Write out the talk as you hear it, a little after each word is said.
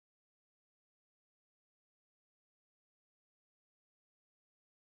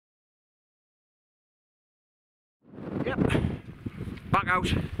Yep, back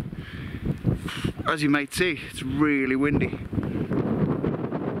out. As you might see, it's really windy.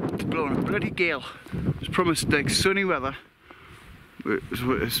 It's blowing a bloody gale. It's promised like sunny weather.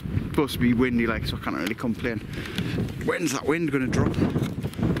 It's supposed to be windy, like, so I can't really complain. When's that wind going to drop?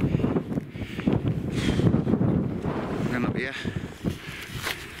 Up here.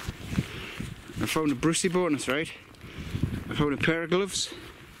 I found a Brucey bonus, right? I found a pair of gloves.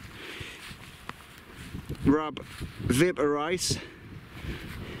 Rab Vaporize.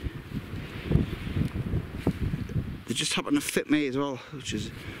 They just happen to fit me as well, which is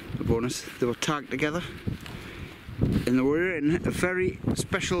a bonus. They were tagged together and they were in a very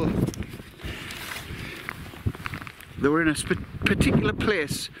special, they were in a particular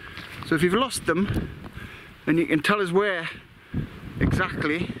place. So if you've lost them and you can tell us where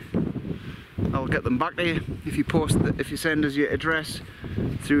exactly, I'll get them back to you. If you post, if you send us your address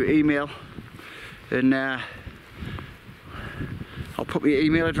through email, and I'll put my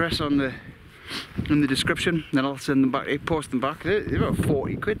email address in the description. Then I'll send them back. Post them back. They're about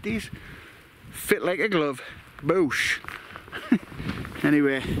 40 quid. These fit like a glove. Boosh.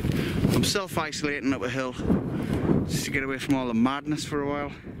 Anyway, I'm self-isolating up a hill just to get away from all the madness for a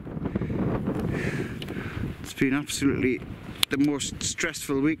while. It's been absolutely the most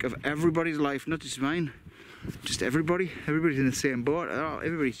stressful week of everybody's life, not just mine. Just everybody. Everybody's in the same boat.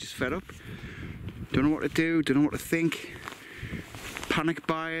 Everybody's just fed up. Don't know what to do, don't know what to think. Panic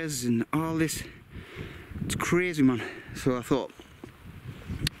buyers and all this. It's crazy, man. So I thought,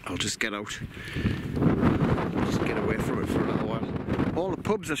 I'll just get out. Just get away from it for a little while. All the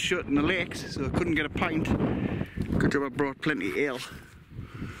pubs are shut in the lakes, so I couldn't get a pint. Good job I brought plenty of ale.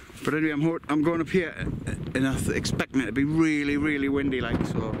 But anyway, I'm going up here and I'm expecting it to be really, really windy, like,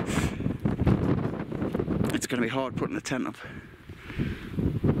 so it's going to be hard putting the tent up.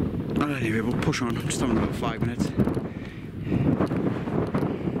 Well, anyway, we'll push on. I'm just having about 5 minutes.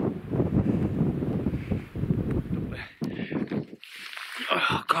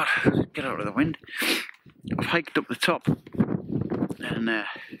 Oh God, get out of the wind. I've hiked up the top and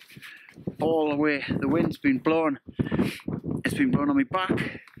all the way the wind's been blowing. It's been blowing on my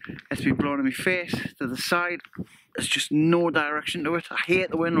back, it's been blowing on my face, to the side. There's just no direction to it. I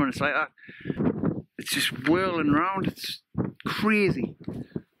hate the wind when it's like that. It's just whirling around. It's crazy.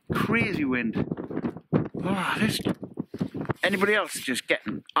 Crazy wind. Oh, anybody else just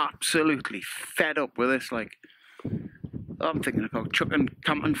getting absolutely fed up with this? Like, I'm thinking about chucking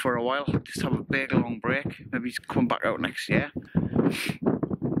camping for a while, just have a big long break, maybe come back out next year.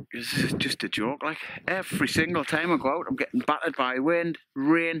 This is just a joke. Like, every single time I go out, I'm getting battered by wind,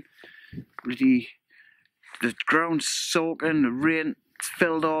 rain, the ground's soaking, the rain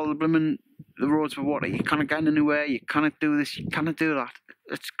filled all the roads with water. You can't get anywhere, you can't do this, you can't do that.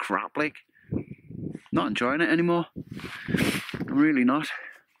 It's crap, like. Not enjoying it anymore. I'm really not.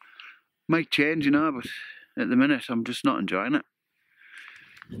 Might change, you know, but at the minute I'm just not enjoying it.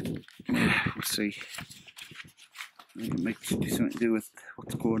 We'll see. I think it might be something to do with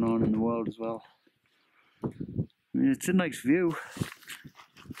what's going on in the world as well. I mean, it's a nice view.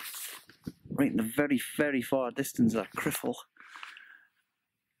 Right in the very, very far distance, that Criffle.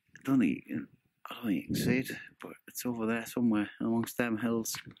 I don't think you can see it, but it's over there somewhere amongst them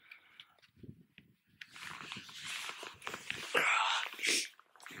hills.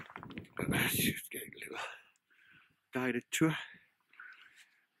 Just getting a little guided tour.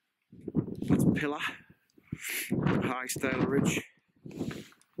 That's Pillar, high style ridge.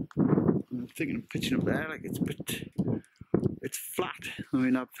 I'm thinking of pitching up there, like it's flat. I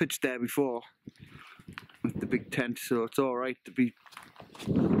mean, I've pitched there before with the big tent, so it's all right to be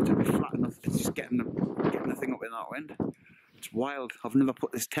flat enough. It's just getting the thing up in that wind. It's wild. I've never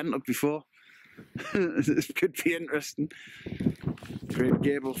put this tent up before. This could be interesting. Great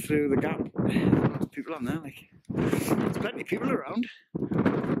gable through the gap. Lots of people on there, like. There's plenty of people around.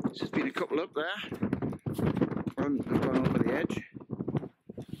 There's just been a couple up there. I've gone over the edge.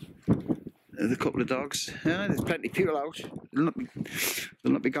 There's a couple of dogs. Yeah, there's plenty of people out.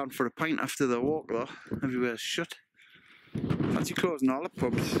 They'll not be gone for a pint after the walk though. Everywhere's shut. Fancy closing all the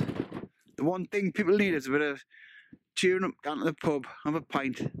pubs. The one thing people need is a bit of cheering up, down to the pub, have a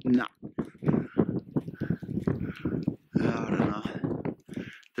pint. Nah. I don't know.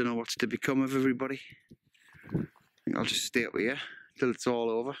 Don't know what's to become of everybody. I think I'll just stay up here till it's all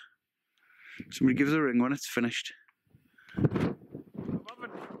over. Somebody give us a ring when it's finished. I'm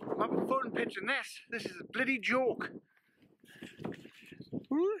having fun pitching this. This is a bloody joke.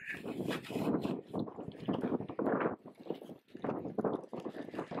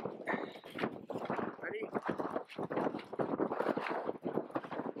 Ready?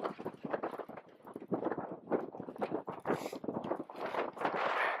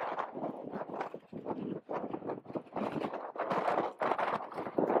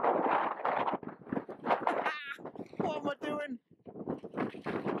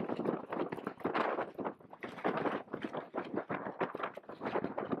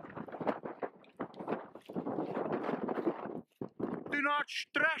 Do not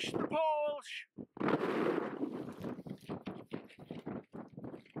stretch the poles.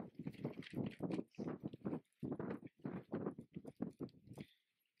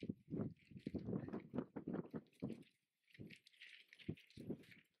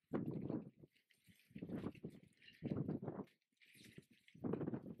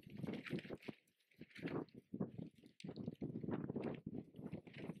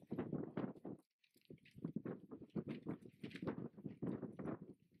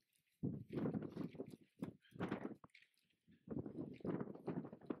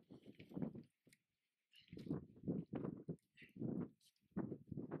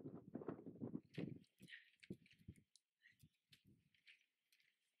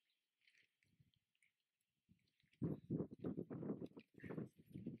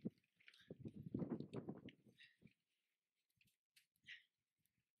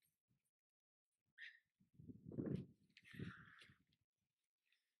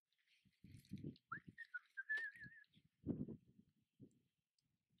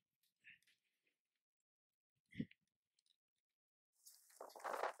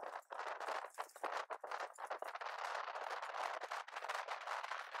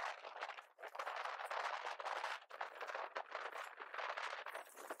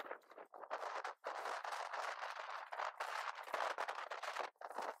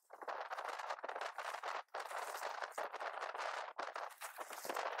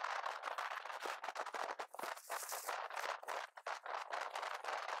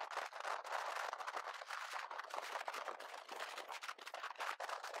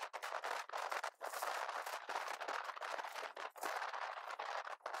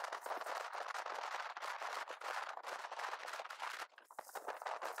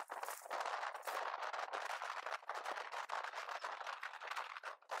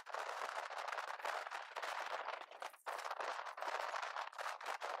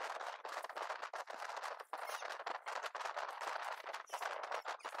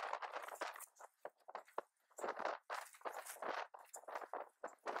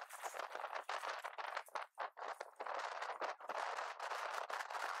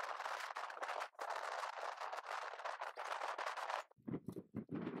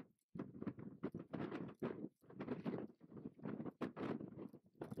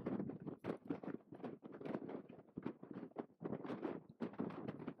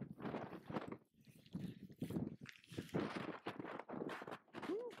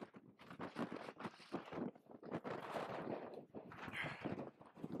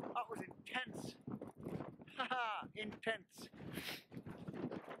 That was intense. Haha, intense.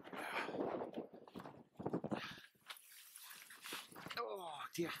 Oh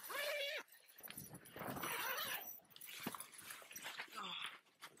dear.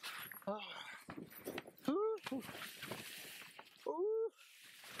 Oh. Ooh. Ooh.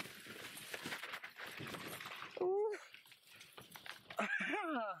 Ooh.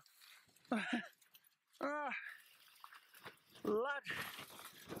 Lad,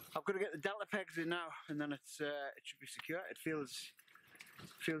 I've got to get the delta pegs in now, and then it should be secure. It feels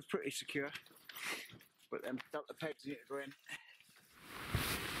pretty secure, but then delta pegs need to go in.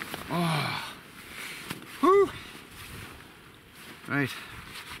 Oh, whew. Right.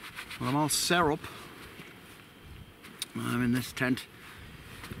 Well, I'm all set up. I'm in this tent.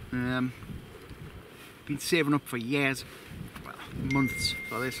 Been saving up for years, well, months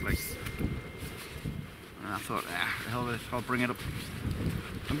for this, like. And I thought, the hell with it, I'll bring it up.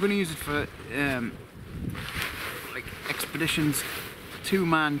 I'm going to use it for like expeditions,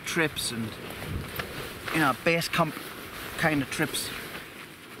 2-man trips, and base camp kind of trips.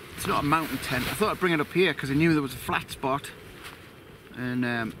 It's not a mountain tent. I thought I'd bring it up here because I knew there was a flat spot,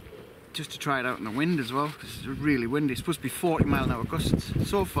 and just to try it out in the wind as well. This is really windy. It's supposed to be 40-mile-an-hour gusts.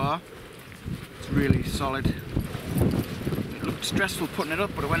 So far, it's really solid. It looked stressful putting it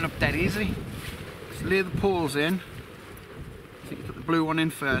up, but it went up dead easy. Just lay the poles in. I think you put the blue one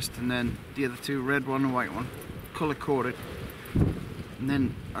in first, and then the other two, red one and white one, colour coded. And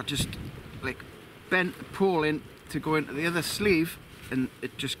then I just like bent the pole in to go into the other sleeve, and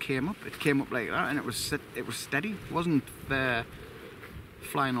it just came up. It came up like that, and it was steady. It wasn't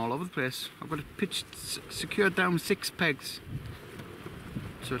flying all over the place. I've got it pitched, secured down with 6 pegs,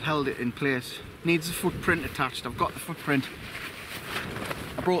 so it held it in place. Needs a footprint attached. I've got the footprint.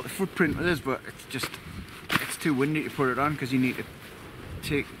 I brought the footprint with us, but it's too windy to put it on because you need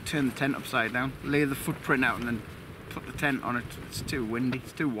to turn the tent upside down, lay the footprint out, and then put the tent on it. It's too windy.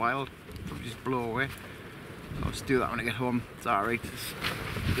 It's too wild. It'll probably just blow away. So I'll just do that when I get home. It's alright.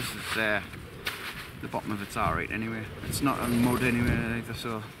 This is the bottom of it's alright anyway. It's not on mud anyway either,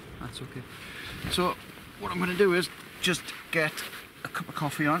 so that's okay. So what I'm going to do is just get a cup of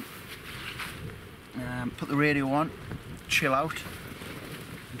coffee on, put the radio on, chill out,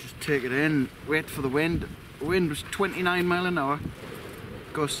 and just take it in, wait for the wind. The wind was 29 mile an hour,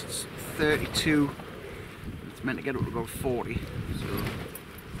 gusts 32, it's meant to get up to about 40, so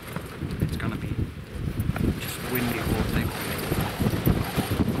it's gonna be just windy the whole thing.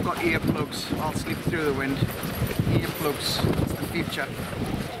 I've got earplugs, I'll sleep through the wind. Earplugs, that's the future.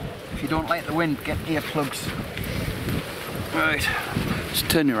 If you don't like the wind, get earplugs. Right, just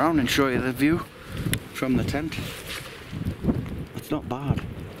turn you around and show you the view from the tent. It's not bad.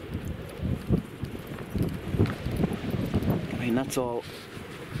 I mean, that's all.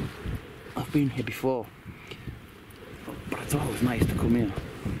 I've been here before, but it's always nice to come here.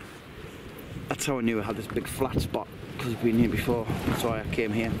 That's how I knew I had this big flat spot, because I've been here before. That's why I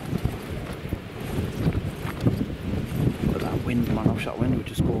came here. But that wind, man, I wish that wind would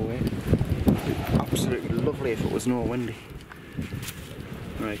just go away. Absolutely lovely if it was no windy.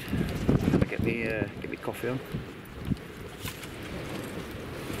 Right, I'm gonna get me coffee on.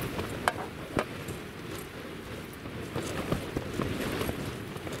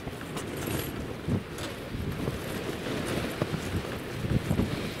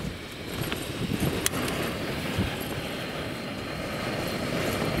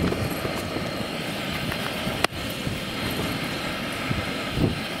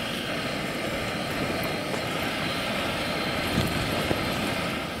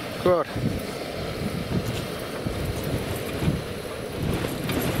 Good.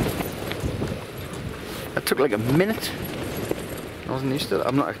 That took like a minute. I wasn't used to it.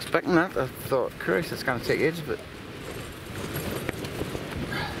 I'm not expecting that. I thought, Christ, it's going to take ages, but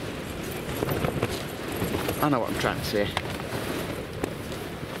I know what I'm trying to say.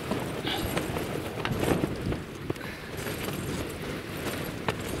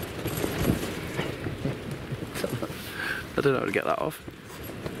 I don't know how to get that off.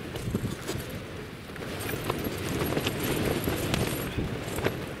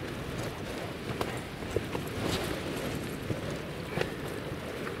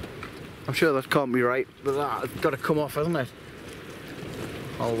 I'm sure that can't be right, but that's got to come off, hasn't it?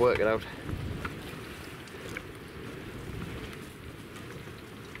 I'll work it out.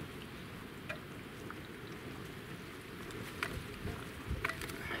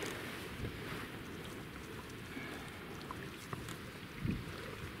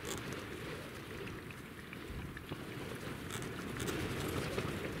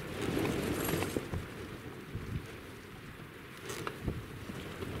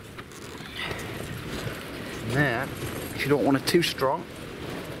 There, if you don't want it too strong,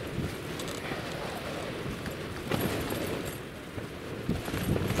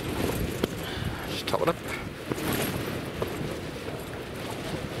 just top it up.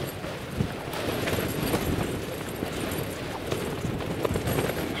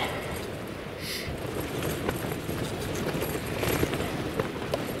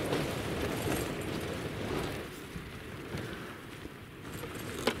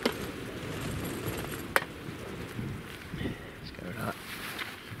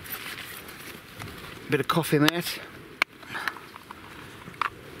 Bit of coffee, mate.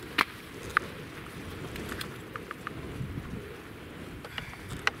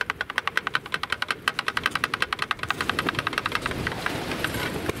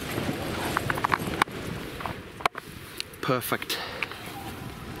 Perfect.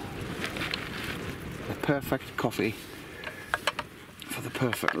 The perfect coffee for the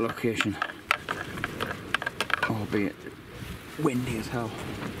perfect location. Albeit windy as hell.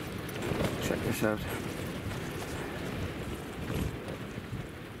 Check this out.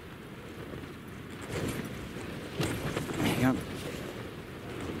 There you go.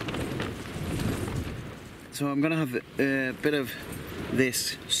 So I'm gonna have a bit of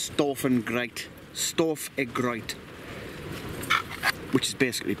this stoofengryt, which is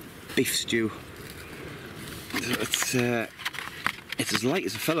basically beef stew. It's as light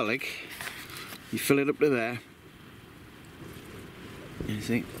as a fella leg. You fill it up to there. You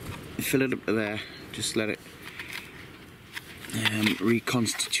see, you fill it up to there. Just let it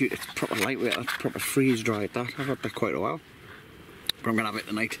reconstitute. It's proper lightweight. That's proper freeze dried. That I've had that quite a while, but I'm gonna have it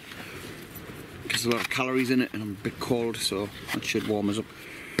tonight because there's a lot of calories in it, and I'm a bit cold, so that should warm us up.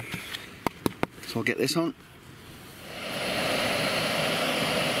 So I'll get this on.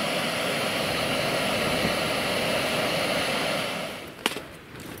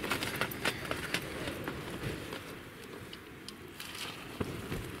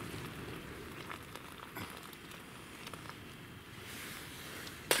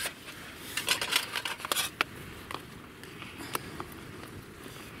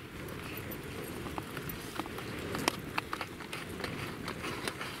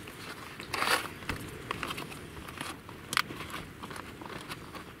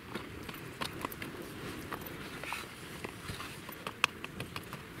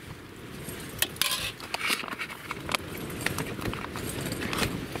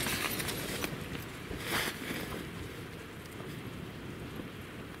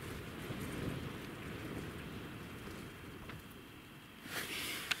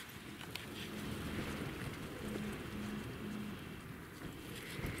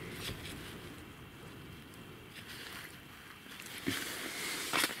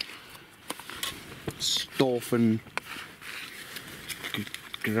 stuff and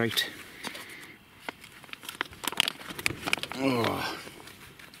great. Oh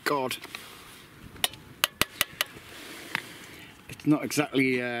God, it's not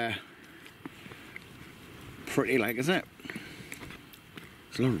exactly pretty, like, is it?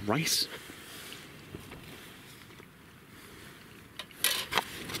 There's a lot of rice.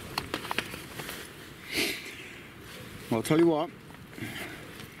 Well, I'll tell you what,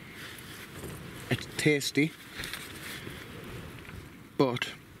 it's tasty, but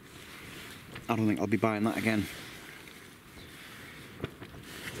I don't think I'll be buying that again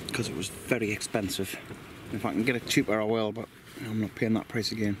because it was very expensive. If I can get it cheaper I will, but I'm not paying that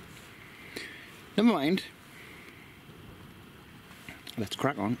price again. Never mind. Let's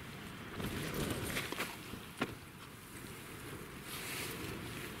crack on.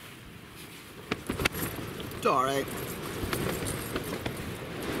 It's alright.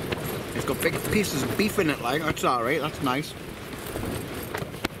 It's got big pieces of beef in it, like, that's alright, that's nice.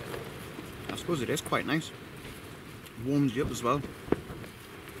 I suppose it is quite nice. Warms you up as well.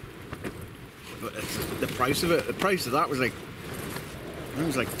 But the price of it, the price of that was like, I think it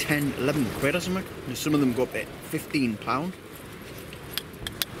was like 10, 11 quid or something. And some of them go up at £15.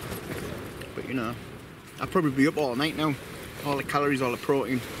 But you know, I'll probably be up all night now. All the calories, all the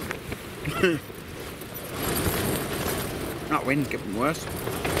protein. That wind's getting worse. I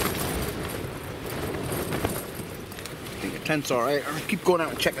think the tent's alright. I keep going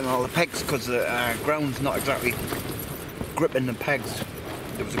out and checking all the pegs because the ground's not exactly gripping the pegs.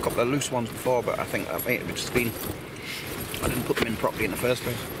 There was a couple of loose ones before, but I think that might have just been, I didn't put them in properly in the first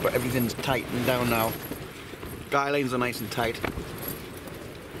place. But everything's tightened down now. Guy lines are nice and tight.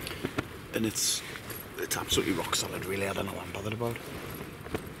 And it's absolutely rock solid, really. I don't know what I'm bothered about.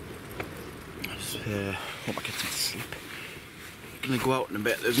 I just hope I get some sleep. Gonna go out in a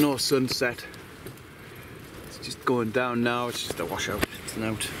bit. There's no sunset. It's just going down now. It's just a washout. It's an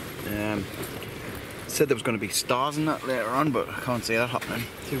out. Said there was going to be stars and that later on, but I can't see that happening.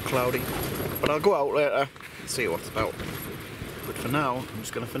 Too cloudy. But I'll go out later and see what it's about. But for now, I'm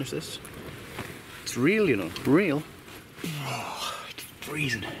just going to finish this. It's real, you know. Real. Oh, it's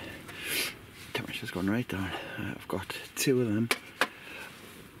freezing. Temperature's gone right down. I've got 2 of them.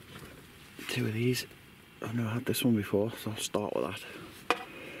 2 of these. I've never had this one before, so I'll start with that.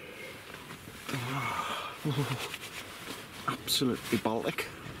 Oh, absolutely Baltic.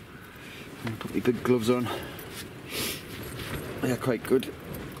 I'm gonna put my big gloves on. They're quite good.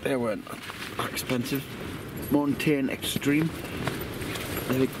 They weren't that expensive. Montane Extreme.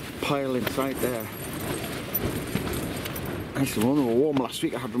 The big pile inside there. Nice and warm. They were warm last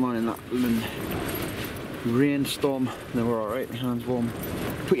week. I had them on in that rainstorm. They were alright. My hands warm.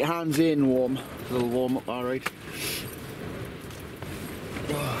 Put your hands in warm. They'll warm up alright.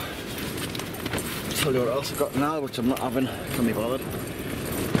 Oh. Tell you what else I've got now, which I'm not having. Can't be bothered.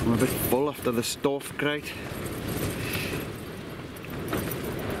 I'm a bit full after the stuffed crate.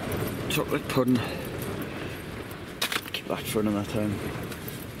 Chocolate pudding. Keep that for another time.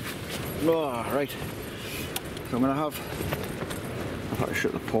 Oh, right. So I'm gonna have. I've had to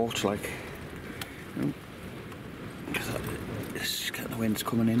shut the porch, like, because the wind's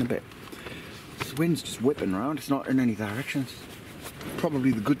coming in a bit. The wind's just whipping around. It's not in any directions.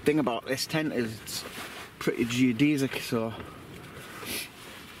 Probably the good thing about this tent is it's pretty geodesic, so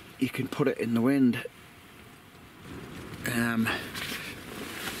you can put it in the wind.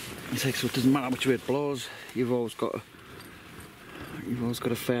 It's like, so it doesn't matter which way it blows. You've always got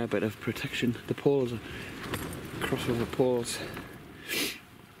a fair bit of protection. The poles are crossover poles,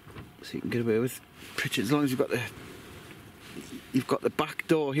 so you can get away with pitching as long as you've got the back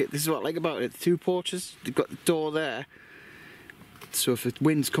door here. This is what I like about it. The 2 porches. You've got the door there. So if the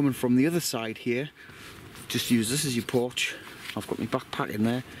wind's coming from the other side here, just use this as your porch. I've got my backpack in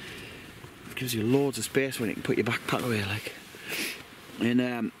there. It gives you loads of space when you can put your backpack away, like.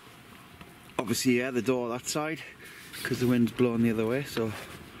 And obviously, yeah, the door that side, because the wind's blowing the other way. So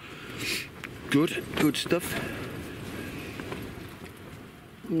good stuff.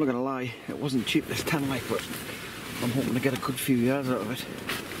 I'm not gonna lie, it wasn't cheap this tent, like, but I'm hoping to get a good few years out of it.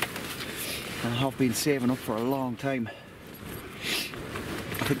 And I have been saving up for a long time.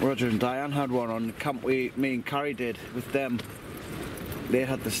 I think Roger and Diane had one on the camp me and Carrie did with them. They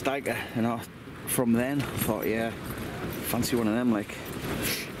had the Steiger, and from then I thought, yeah, fancy one of them, like.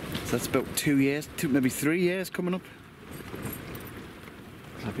 So that's about 2 years, maybe 3 years coming up.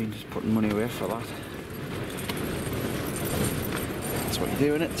 I've been just putting money away for that. That's what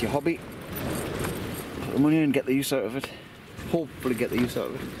you're doing, it's your hobby. Put the money in and get the use out of it. Hopefully get the use out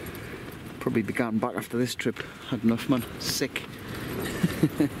of it. Probably be going back after this trip. Had enough, man. Sick.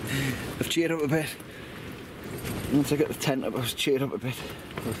 I've cheered up a bit. Once I get the tent up, I was cheered up a bit.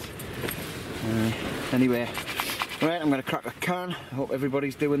 But, anyway, right, I'm going to crack a can. I hope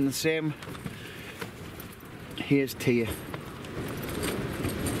everybody's doing the same. Here's to you.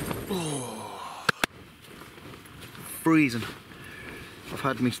 Oh, freezing. I've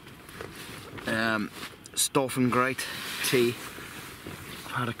had me Stuff and Great tea.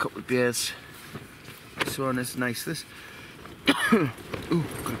 I've had a couple of beers. This one is nice. This. Ooh,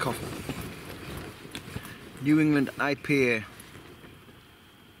 got a cough. New England IPA.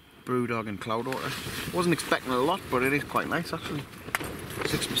 Brewdog and Cloudwater. Wasn't expecting a lot, but it is quite nice actually.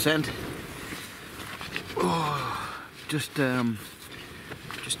 6%. Oh, just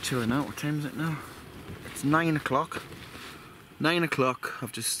chilling out. What time is it now? It's 9 o'clock. 9 o'clock.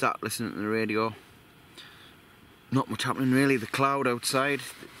 I've just sat listening to the radio. Not much happening really. The cloud outside.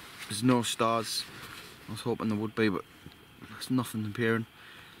 There's no stars. I was hoping there would be, but there's nothing appearing.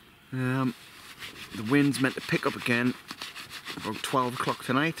 The wind's meant to pick up again about 12 o'clock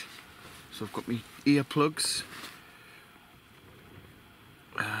tonight. So I've got my earplugs.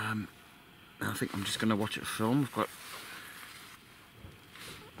 I think I'm just going to watch a film.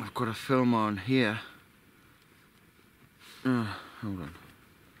 I've got a film on here. Hold on.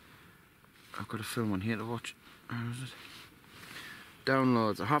 I've got a film on here to watch. Where is it?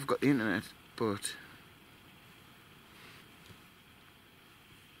 Downloads. I have got the internet, but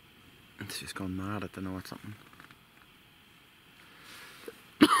it's just gone mad. I don't know what's happening.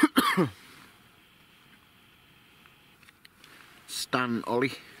 Stan and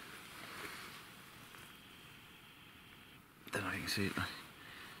Ollie. Don't know if you can see it now.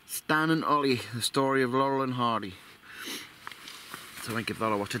 Stan and Ollie, the story of Laurel and Hardy. So I might give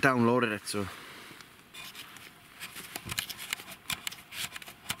that a watch. I downloaded it, so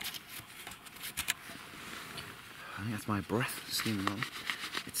I think that's my breath steaming on.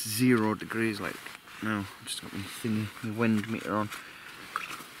 It's 0 degrees like now. I've just got my thingy, my wind meter on.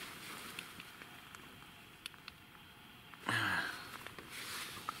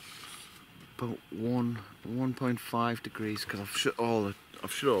 About 1.5 degrees because I've shut all the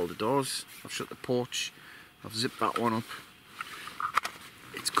doors. I've shut the porch. I've zipped that one up.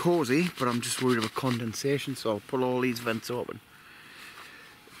 It's cosy, but I'm just worried about condensation, so I'll pull all these vents open.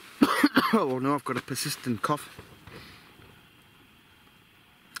 Oh no, I've got a persistent cough.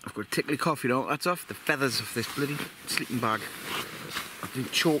 I've got a tickly cough, you know. That's off the feathers of this bloody sleeping bag. I've been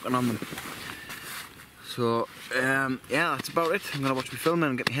choking on them. So yeah, that's about it. I'm gonna watch my film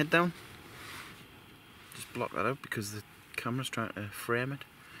and get my head down. Just block that out because the camera's trying to frame it.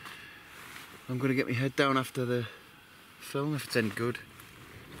 I'm gonna get my head down after the film if it's any good.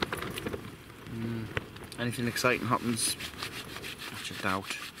 Anything exciting happens, which I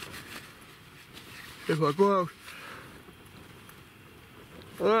doubt. If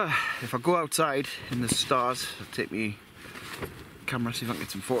I go outside in the stars, I'll take my camera, see if I can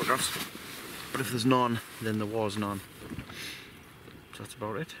get some photographs. But if there's none, then there was none. So that's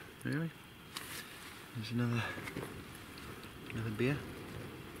about it, really. There's another beer.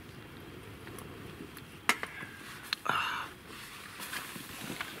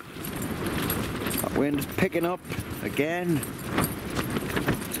 That wind is picking up again.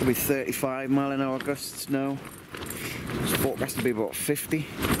 It's gonna be 35-mile-an-hour gusts now. It's forecast to be about 50.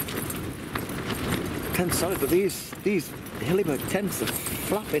 Tent's solid, but these Hillybird tents are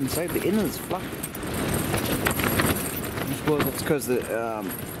flap inside. The inner's flap. I suppose that's because the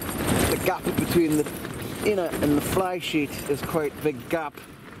gap between the inner and the fly sheet is quite a big gap.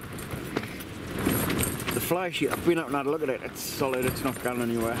 The fly sheet, I've been out and had a look at it. It's solid. It's not going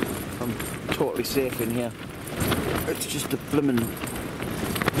anywhere. I'm totally safe in here. It's just a blimmin'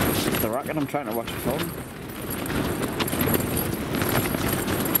 the racket. I'm trying to watch a film.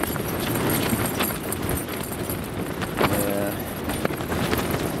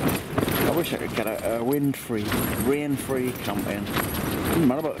 I wish I could get a wind-free, rain-free campaign. Doesn't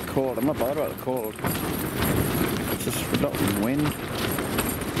matter about the cold. I'm not bothered about the cold. It's just forgotten wind.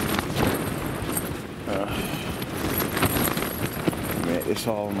 Wait this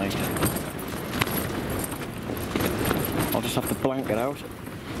all night. I'll just have to blank it out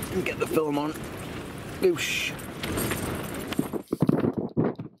and get the film on. Boosh.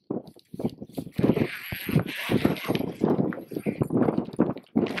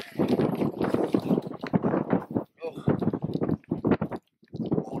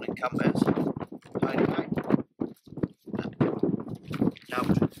 Campers, hiding out, doubt,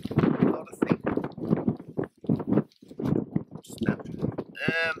 not a thing, just doubt.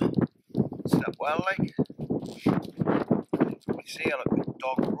 Slept well, like, you see, I look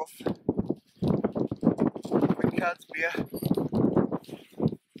dog rough, quick cat's beer,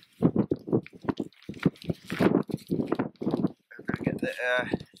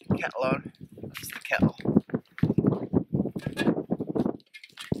 kettle on. That's the kettle.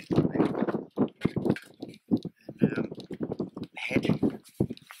 And head.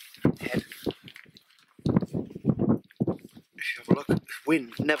 If you have a look, the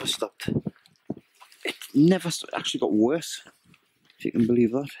wind never stopped. It never stopped. It actually got worse, if you can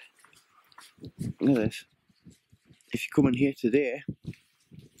believe that. Look at this. If you come in here today,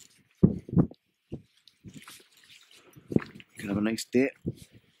 you can have a nice day.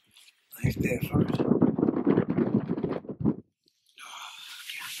 Nice day for it.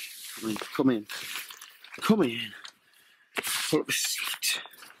 Oh, come in. Pull up a seat.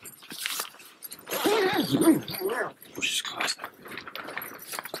 Push this close.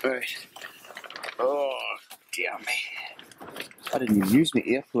 Right. Oh, dear me. I didn't even use my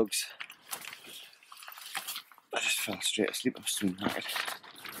earplugs. I just fell straight asleep. I was too knackered.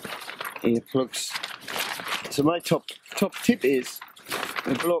 Earplugs. So my top tip is,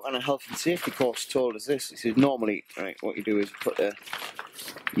 the bloke on a health and safety course told us this. He said normally, right, what you do is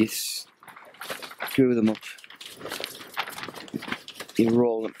you screw them up, you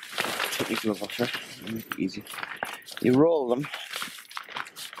roll them. Take your glove off, right? Make it easy. You roll them,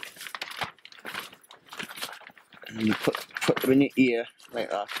 and you put them in your ear like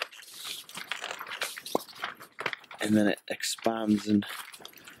that, and then it expands. And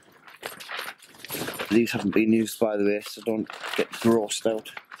these haven't been used, by the way, so don't get grossed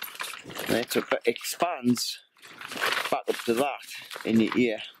out. Right, so it expands back up to that in your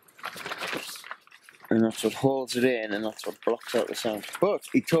ear, and that's what holds it in, and that's what blocks out the sound. But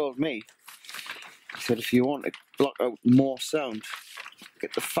he told me, he said, if you want to block out more sound,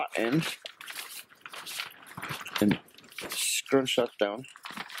 get the fat end and scrunch that down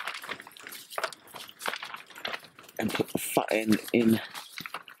and put the fat end in.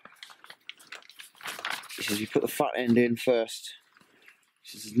 He says you put the fat end in first.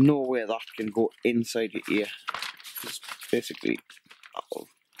 He says there's no way that can go inside your ear. It's basically,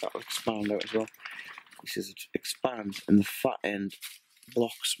 that'll expand out as well. He says it expands and the fat end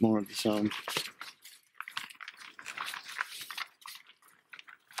blocks more of the sound.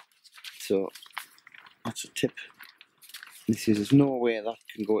 So that's a tip. He says there's no way that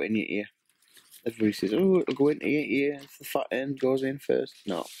can go in your ear. Everybody says, oh, it'll go into your ear if the fat end goes in first.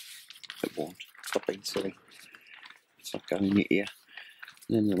 No, it won't. Stop being silly. It's not going in your ear.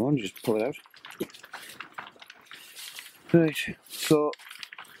 And then the one, just pull it out. Right, so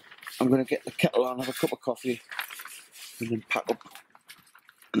I'm going to get the kettle on, have a cup of coffee, and then pack up.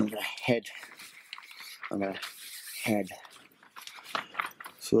 And I'm going to head.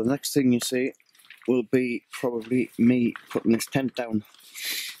 So the next thing you see will be probably me putting this tent down.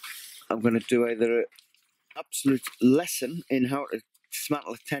 I'm going to do either an absolute lesson in how to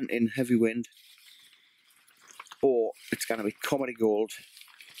dismantle a tent in heavy wind, or it's going to be comedy gold.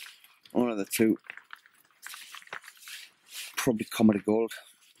 One of the two. Probably comedy gold.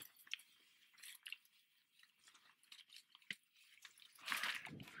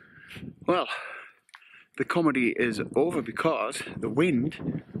 Well, the comedy is over because the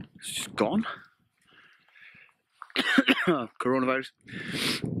wind is just gone. Coronavirus.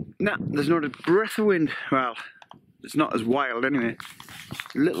 Nah, there's not a breath of wind. Well, it's not as wild anyway.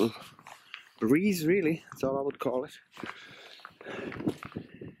 Little breeze, really. That's all I would call it.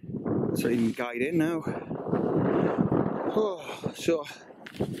 So you can guide in now. Oh, so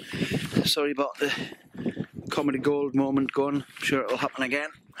sorry about the comedy gold moment gone. I'm sure it'll happen again.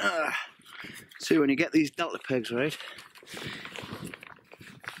 See, when you get these delta pegs, right,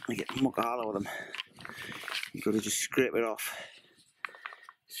 you get muck all over them. You've got to just scrape it off.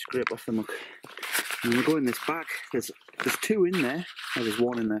 Scrape off the muck. And we go in this bag. There's two in there. Oh, there's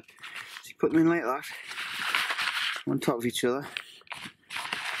one in there. So you put them in like that, on top of each other.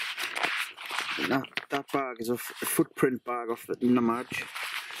 And that bag is a footprint bag off the Namaj,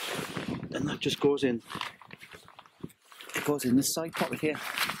 and that just goes in. It goes in this side pocket here.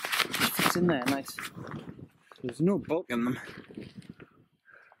 It fits in there nice. There's no bulk in them.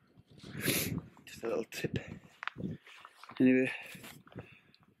 Just a little tip. Anyway,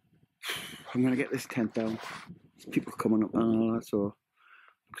 I'm gonna get this tent down. There's people coming up and all that, so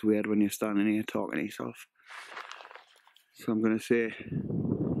it's weird when you're standing here talking to yourself. So I'm gonna say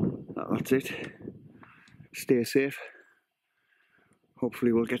that's it. Stay safe.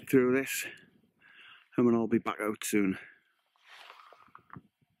 Hopefully we'll get through this and we'll all be back out soon.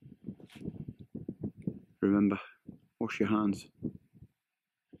 Remember, wash your hands.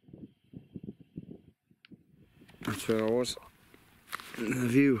 That's where I was. The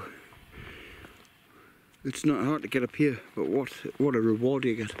view. It's not hard to get up here, but what a reward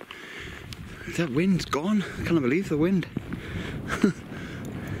you get. That wind's gone. I can't believe the wind.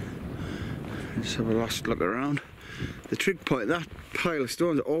 Let's have a last look around. The trig point, that pile of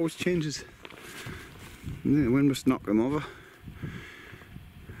stones, it always changes. The wind must knock them over.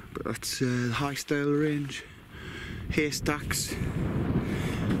 But that's the high style range. Haystacks.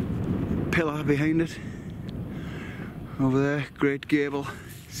 Pillar behind it. Over there, Great Gable,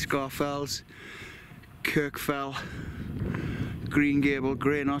 Scarfells, Kirkfell, Green Gable,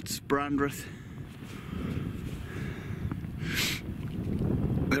 Grey Knots, Brandreth.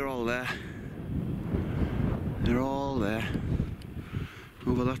 They're all there. They're all there.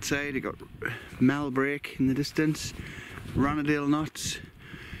 Over that side you got Melbrake in the distance, Ranadale Knots,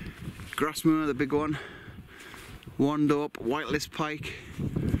 Grassmoor, the big one, Wandope, Whitelist Pike.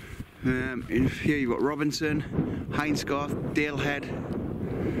 In here you've got Robinson, Hinescarth, Dalehead,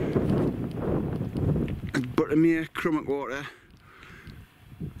 Buttermere, Crummock Water,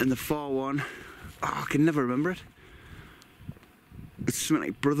 and the far one, oh, I can never remember it. It's something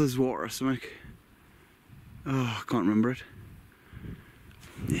like Brothers Water or something. Oh, I can't remember it.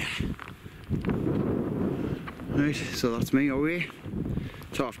 Yeah. Right, so that's me away.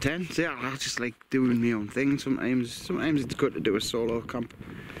 It's 10:30. So yeah, I just like doing my own thing. Sometimes it's good to do a solo camp.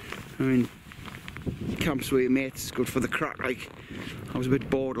 I mean, camps with your mates is good for the crack. Like, I was a bit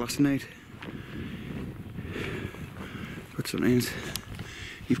bored last night. But sometimes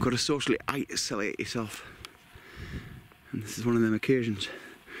you've got to socially isolate yourself. And this is one of them occasions.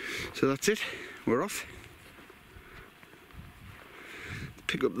 So that's it. We're off.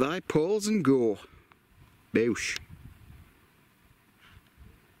 Pick up thy poles and go. Boosh.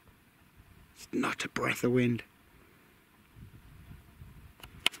 It's not a breath of wind.